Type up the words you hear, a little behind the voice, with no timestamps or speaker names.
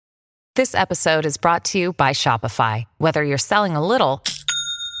This episode is brought to you by Shopify. Whether you're selling a little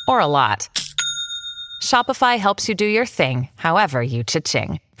or a lot, Shopify helps you do your thing, however you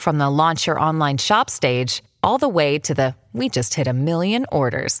cha-ching. From the launch your online shop stage, all the way to the we just hit 1 million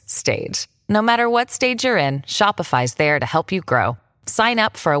orders stage. No matter what stage you're in, Shopify's there to help you grow. Sign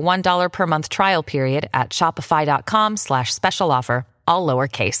up for a $1 per month trial period at shopify.com/special offer, all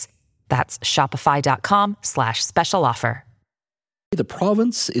lowercase. That's shopify.com/special offer. The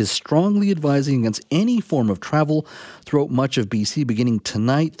province is strongly advising against any form of travel throughout much of BC, beginning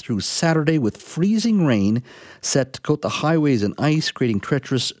tonight through Saturday, with freezing rain set to coat the highways in ice, creating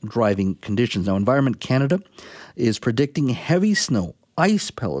treacherous driving conditions. Now, Environment Canada is predicting heavy snow,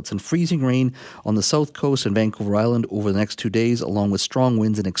 ice pellets, and freezing rain on the south coast and Vancouver Island over the next 2 days, along with strong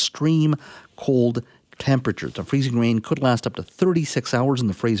winds and extreme cold temperatures. The freezing rain could last up to 36 hours in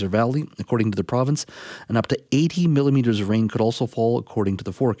the Fraser Valley, according to the province, and up to 80 millimeters of rain could also fall, according to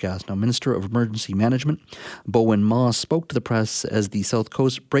the forecast. Now, Minister of Emergency Management Bowen Ma spoke to the press as the South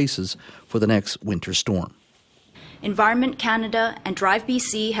Coast braces for the next winter storm. Environment Canada and Drive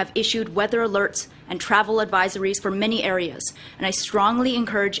BC have issued weather alerts and travel advisories for many areas, and I strongly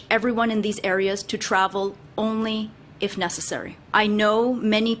encourage everyone in these areas to travel only if necessary. I know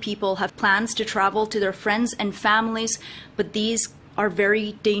many people have plans to travel to their friends and families, but these are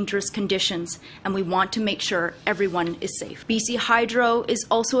very dangerous conditions, and we want to make sure everyone is safe. BC Hydro is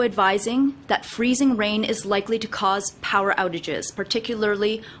also advising that freezing rain is likely to cause power outages,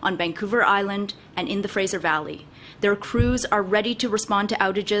 particularly on Vancouver Island and in the Fraser Valley. Their crews are ready to respond to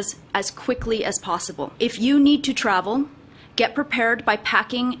outages as quickly as possible. If you need to travel, get prepared by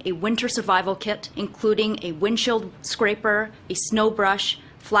packing a winter survival kit, including a windshield scraper, a snow brush,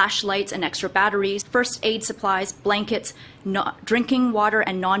 flashlights and extra batteries, first aid supplies, blankets, drinking water,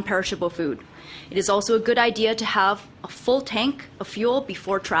 and non-perishable food. It is also a good idea to have a full tank of fuel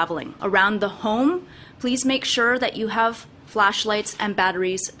before traveling. Around the home, please make sure that you have flashlights and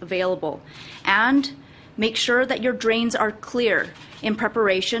batteries available. And make sure that your drains are clear in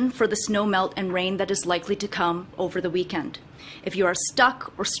preparation for the snow melt and rain that is likely to come over the weekend. If you are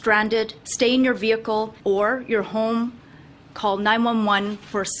stuck or stranded, stay in your vehicle or your home. Call 911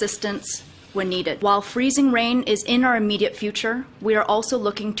 for assistance when needed. While freezing rain is in our immediate future, we are also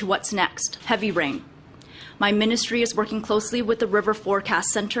looking to what's next: heavy rain. My ministry is working closely with the River Forecast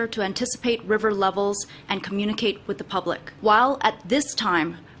Centre to anticipate river levels and communicate with the public. While at this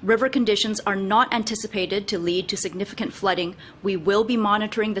time, river conditions are not anticipated to lead to significant flooding, we will be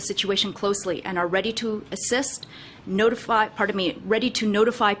monitoring the situation closely and are ready to ready to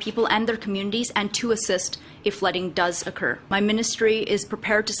notify people and their communities and to assist if flooding does occur. My ministry is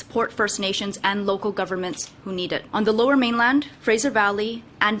prepared to support First Nations and local governments who need it. On the Lower Mainland, Fraser Valley,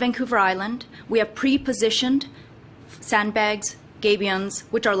 and Vancouver Island, we have pre-positioned sandbags, gabions,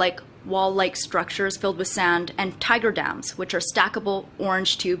 which are like wall-like structures filled with sand, and tiger dams, which are stackable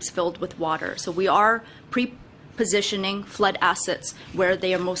orange tubes filled with water. So we are pre-positioning flood assets where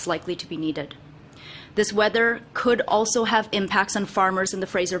they are most likely to be needed. This weather could also have impacts on farmers in the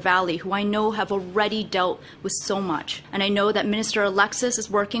Fraser Valley, who I know have already dealt with so much. And I know that Minister Alexis is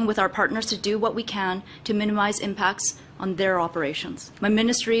working with our partners to do what we can to minimize impacts on their operations. My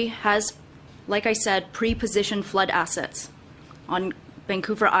ministry has, like I said, pre-positioned flood assets on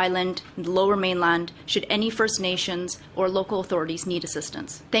Vancouver Island and the Lower Mainland should any First Nations or local authorities need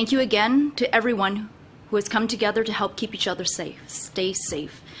assistance. Thank you again to everyone who has come together to help keep each other safe. Stay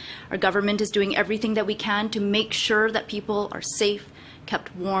safe. Our government is doing everything that we can to make sure that people are safe,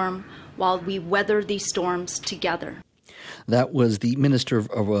 kept warm, while we weather these storms together. That was the Minister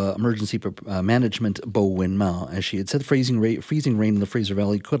of Emergency Management, Bowen Ma. As she had said, freezing rain in the Fraser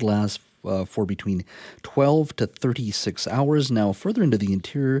Valley could last for between 12 to 36 hours. Now, further into the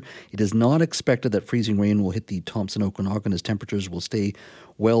interior, it is not expected that freezing rain will hit the Thompson Okanagan, as temperatures will stay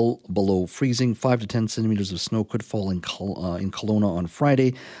well below freezing. 5 to 10 centimeters of snow could fall in Kelowna on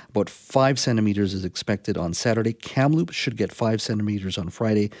Friday. About 5 centimeters is expected on Saturday. Kamloops should get 5 centimeters on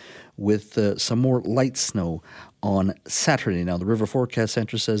Friday, with some more light snow on Saturday. Now, the River Forecast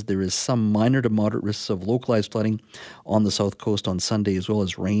Centre says there is some minor to moderate risks of localized flooding on the south coast on Sunday, as well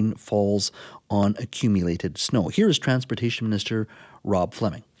as rain falls on accumulated snow. Here is Transportation Minister Rob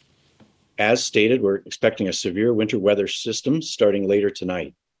Fleming. As stated, we're expecting a severe winter weather system starting later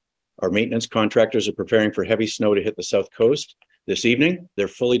tonight. Our maintenance contractors are preparing for heavy snow to hit the south coast. This evening, they're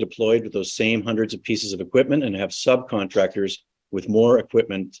fully deployed with those same hundreds of pieces of equipment and have subcontractors with more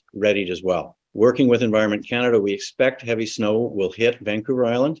equipment readied as well. Working with Environment Canada, we expect heavy snow will hit Vancouver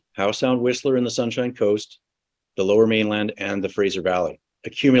Island, Howe Sound, Whistler, and the Sunshine Coast, the Lower Mainland, and the Fraser Valley.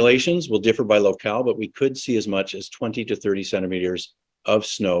 Accumulations will differ by locale, but we could see as much as 20 to 30 centimeters of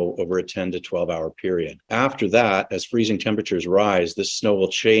snow over a 10 to 12 hour period. After that, as freezing temperatures rise, this snow will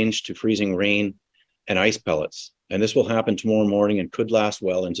change to freezing rain and ice pellets. And this will happen tomorrow morning and could last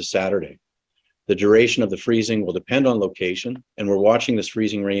well into Saturday. The duration of the freezing will depend on location, and we're watching this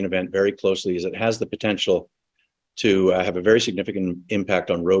freezing rain event very closely as it has the potential to have a very significant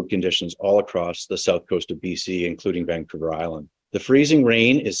impact on road conditions all across the south coast of BC, including Vancouver Island. The freezing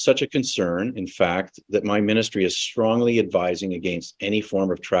rain is such a concern, in fact, that my ministry is strongly advising against any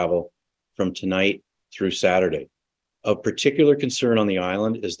form of travel from tonight through Saturday. Of particular concern on the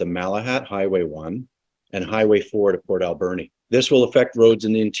island is the Malahat Highway 1 and Highway 4 to Port Alberni. This will affect roads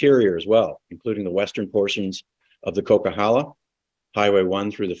in the interior as well, including the western portions of the Coquihalla, Highway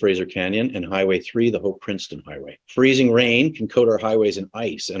 1 through the Fraser Canyon, and Highway 3, the Hope Princeton Highway. Freezing rain can coat our highways in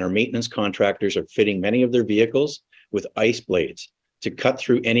ice, and our maintenance contractors are fitting many of their vehicles with ice blades to cut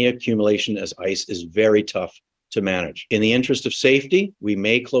through any accumulation, as ice is very tough to manage. In the interest of safety, we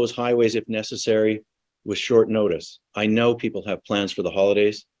may close highways if necessary with short notice. I know people have plans for the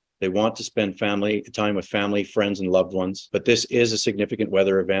holidays. They want to spend time with family, friends, and loved ones, but this is a significant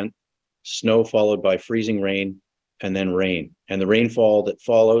weather event. Snow followed by freezing rain and then rain. And the rainfall that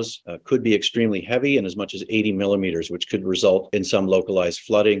follows could be extremely heavy and as much as 80 millimeters, which could result in some localized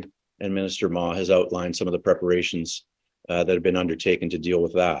flooding. And Minister Ma has outlined some of the preparations that have been undertaken to deal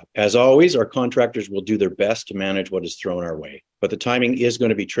with that. As always, our contractors will do their best to manage what is thrown our way. But the timing is going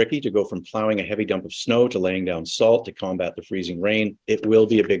to be tricky to go from plowing a heavy dump of snow to laying down salt to combat the freezing rain. It will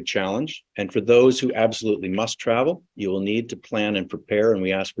be a big challenge. And for those who absolutely must travel, you will need to plan and prepare, and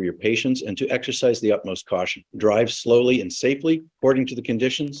we ask for your patience and to exercise the utmost caution. Drive slowly and safely according to the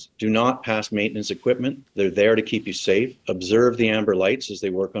conditions. Do not pass maintenance equipment. They're there to keep you safe. Observe the amber lights as they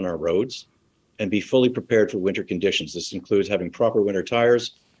work on our roads, and be fully prepared for winter conditions. This includes having proper winter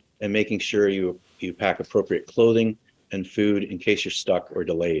tires and making sure you pack appropriate clothing and food in case you're stuck or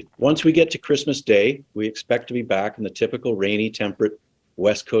delayed. Once we get to Christmas Day, we expect to be back in the typical rainy, temperate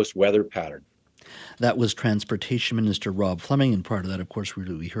West Coast weather pattern. That was Transportation Minister Rob Fleming, and part of that, of course,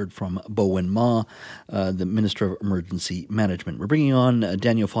 we heard from Bowen Ma, the Minister of Emergency Management. We're bringing on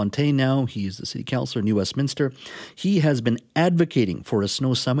Daniel Fontaine now. He is the City Councillor in New Westminster. He has been advocating for a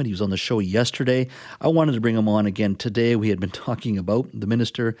snow summit. He was on the show yesterday. I wanted to bring him on again today. We had been talking about the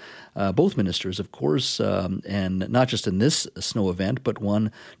minister, both ministers, of course, and not just in this snow event, but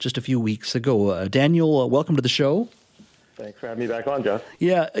one just a few weeks ago. Daniel, welcome to the show. Thanks for having me back on, Jeff.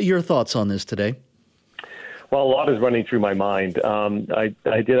 Yeah, your thoughts on this today? Well, a lot is running through my mind. I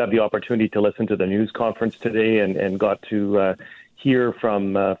did have the opportunity to listen to the news conference today and got to hear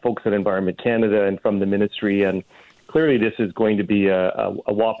from folks at Environment Canada and from the ministry. And clearly this is going to be a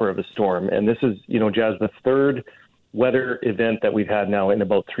whopper of a storm. And this is, Jazz, the third weather event that we've had now in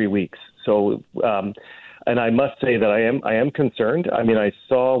about 3 weeks. So, and I must say that I am concerned. I mean, I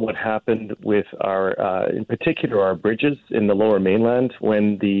saw what happened with in particular, our bridges in the Lower Mainland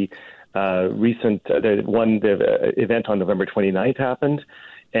when the event on November 29th happened,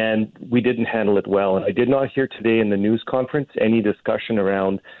 and we didn't handle it well. And I did not hear today in the news conference any discussion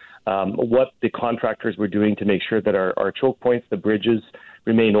around what the contractors were doing to make sure that our choke points, the bridges,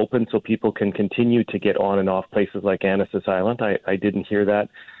 remain open so people can continue to get on and off places like Annacis Island. I didn't hear that.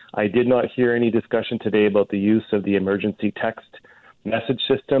 I did not hear any discussion today about the use of the emergency text message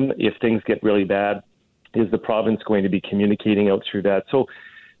system. If things get really bad, is the province going to be communicating out through that? So,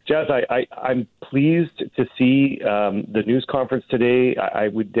 Jazz, I'm pleased to see the news conference today. I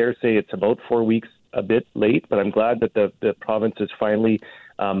would dare say it's about 4 weeks a bit late, but I'm glad that the province is finally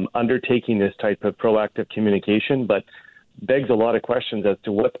undertaking this type of proactive communication, but begs a lot of questions as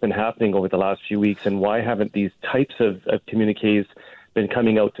to what's been happening over the last few weeks and why haven't these types of communiques been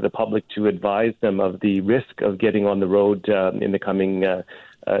coming out to the public to advise them of the risk of getting on the road in the coming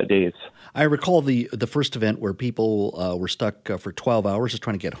days. I recall the first event where people were stuck for 12 hours just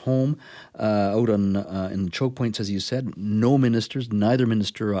trying to get home out in the choke points, as you said. No ministers, neither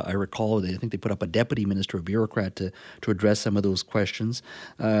minister, I recall. I think they put up a deputy minister, a bureaucrat, to address some of those questions.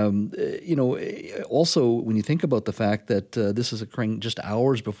 Also, when you think about the fact that this is occurring just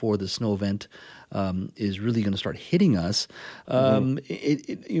hours before the snow event is really going to start hitting us,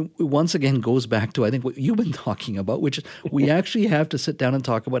 it once again goes back to, I think, what you've been talking about, which is we actually have to sit down and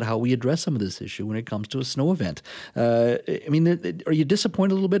talk about how we address some of this issue when it comes to a snow event. Are you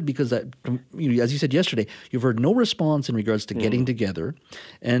disappointed a little bit? Because, as you said yesterday, you've heard no response in regards to getting together.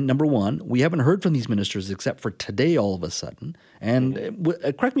 And number one, we haven't heard from these ministers except for today all of a sudden. And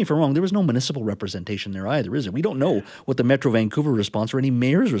correct me if I'm wrong, there was no municipal representation there either, is there? We don't know what the Metro Vancouver response or any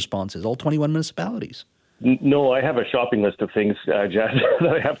mayor's response is, all 21 municipalities. No, I have a shopping list of things, Jazz,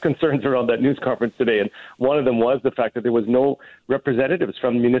 that I have concerns around that news conference today. And one of them was the fact that there was no representatives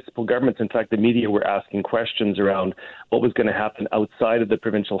from municipal governments. In fact, the media were asking questions around what was going to happen outside of the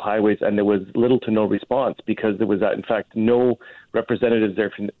provincial highways, and there was little to no response because there was, in fact, no representatives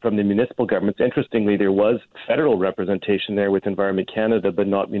there from the municipal governments. Interestingly, there was federal representation there with Environment Canada, but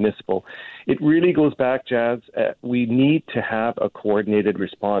not municipal. It really goes back, Jazz. We need to have a coordinated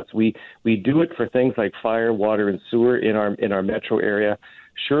response. We do it for things like fire, water, and sewer in our metro area.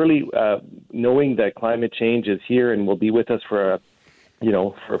 Surely, knowing that climate change is here and will be with us for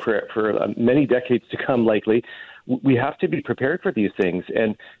many decades to come, likely, we have to be prepared for these things.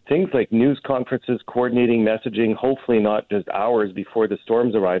 And things like news conferences, coordinating messaging, hopefully not just hours before the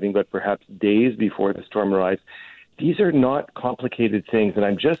storm's arriving, but perhaps days before the storm arrives. These are not complicated things, and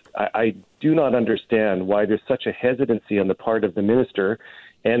I do not understand why there's such a hesitancy on the part of the minister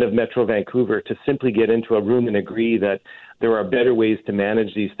and of Metro Vancouver to simply get into a room and agree that there are better ways to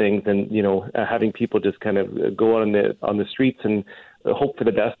manage these things than, having people just kind of go on the streets and hope for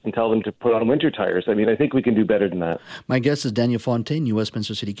the best and tell them to put on winter tires. I mean, I think we can do better than that. My guest is Daniel Fontaine, New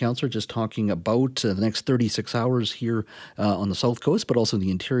Westminster City Councillor, just talking about the next 36 hours here on the South Coast, but also in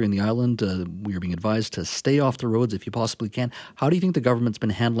the interior and the island. We are being advised to stay off the roads if you possibly can. How do you think the government's been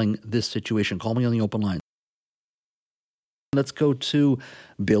handling this situation? Call me on the open line. Let's go to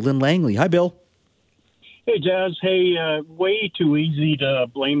Bill in Langley. Hi, Bill. Hey, Jazz. Hey, way too easy to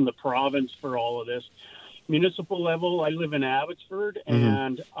blame the province for all of this. Municipal level, I live in Abbotsford,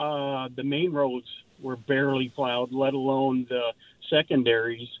 and the main roads were barely plowed, let alone the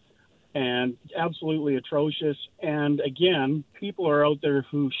secondaries, and absolutely atrocious. And again, people are out there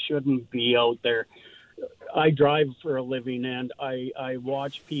who shouldn't be out there. I drive for a living, and I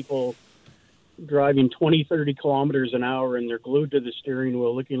watch people driving 20, 30 kilometers an hour, and they're glued to the steering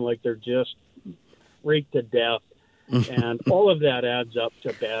wheel looking like they're just raked to death. And all of that adds up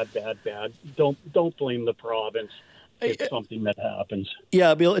to bad. Don't blame the province. It's something that happens.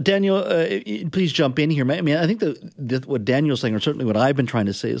 Yeah, Bill, Daniel, please jump in here. I mean, I think that what Daniel's saying, or certainly what I've been trying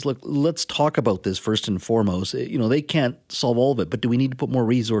to say, is, look, let's talk about this first and foremost. They can't solve all of it, but do we need to put more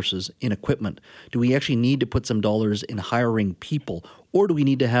resources in equipment? Do we actually need to put some dollars in hiring people? Or do we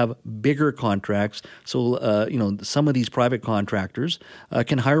need to have bigger contracts so, some of these private contractors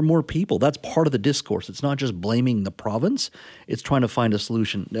can hire more people? That's part of the discourse. It's not just blaming the province. It's trying to find a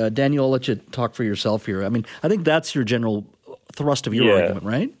solution. Daniel, I'll let you talk for yourself here. I mean, I think that's your general thrust of your argument,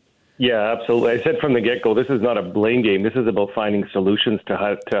 right? Yeah, absolutely. I said from the get-go, this is not a blame game. This is about finding solutions to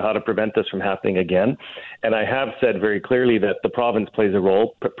how to prevent this from happening again. And I have said very clearly that the province plays a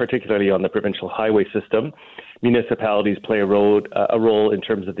role, particularly on the provincial highway system. Municipalities play a role in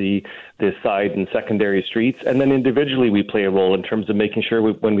terms of the side and secondary streets. And then individually we play a role in terms of making sure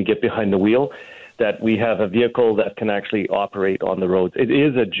when we get behind the wheel that we have a vehicle that can actually operate on the roads. It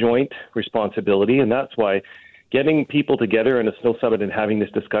is a joint responsibility, and that's why getting people together in a snow summit and having this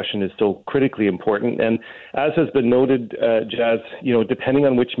discussion is so critically important. And as has been noted, Jazz, depending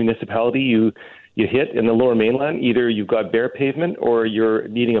on which municipality you hit in the Lower Mainland, either you've got bare pavement or you're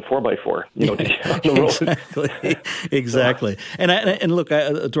needing a 4x4. To get on the road. Exactly. And look,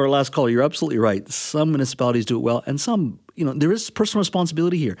 to our last call, you're absolutely right. Some municipalities do it well, and some, there is personal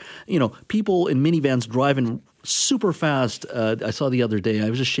responsibility here. People in minivans driving super fast. I saw the other day, I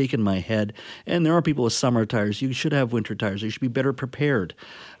was just shaking my head, and there are people with summer tires. You should have winter tires. You should be better prepared.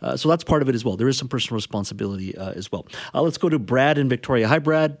 So that's part of it as well. There is some personal responsibility as well. Let's go to Brad in Victoria. Hi,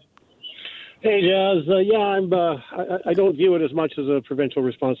 Brad. Hey, Jazz. I don't view it as much as a provincial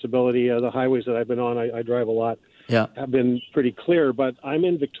responsibility. The highways that I've been on, I drive a lot, have been pretty clear. But I'm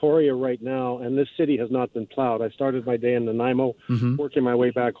in Victoria right now, and this city has not been plowed. I started my day in Nanaimo, working my way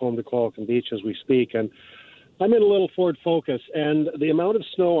back home to Qualicum Beach as we speak. And I'm in a little Ford Focus, and the amount of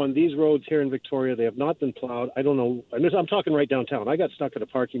snow on these roads here in Victoria, they have not been plowed. I don't know. I'm talking right downtown. I got stuck at a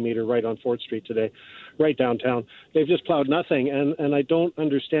parking meter right on 4th Street today, right downtown. They've just plowed nothing, and I don't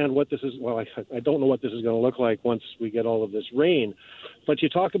understand what this is. Well, I don't know what this is going to look like once we get all of this rain. But you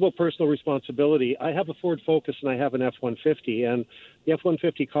talk about personal responsibility. I have a Ford Focus, and I have an F-150, and the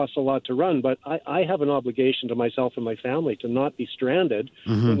F-150 costs a lot to run, but I have an obligation to myself and my family to not be stranded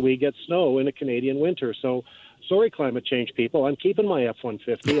when we get snow in a Canadian winter. So sorry, climate change people. I'm keeping my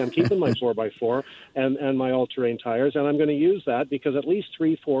F-150. I'm keeping my 4x4 and my all-terrain tires, and I'm going to use that because at least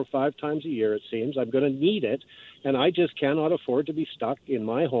 3, 4, 5 times a year, it seems, I'm going to need it, and I just cannot afford to be stuck in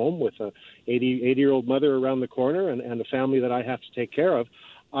my home with a 80-year-old mother around the corner and a family that I have to take care of.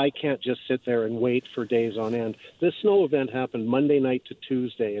 I can't just sit there and wait for days on end. This snow event happened Monday night to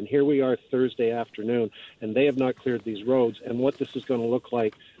Tuesday, and here we are Thursday afternoon, and they have not cleared these roads. And what this is going to look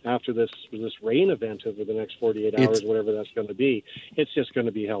like after this rain event over the next 48 hours, whatever that's going to be, it's just going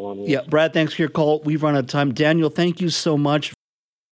to be hell on wheels. Yeah, Brad, thanks for your call. We've run out of time. Daniel, thank you so much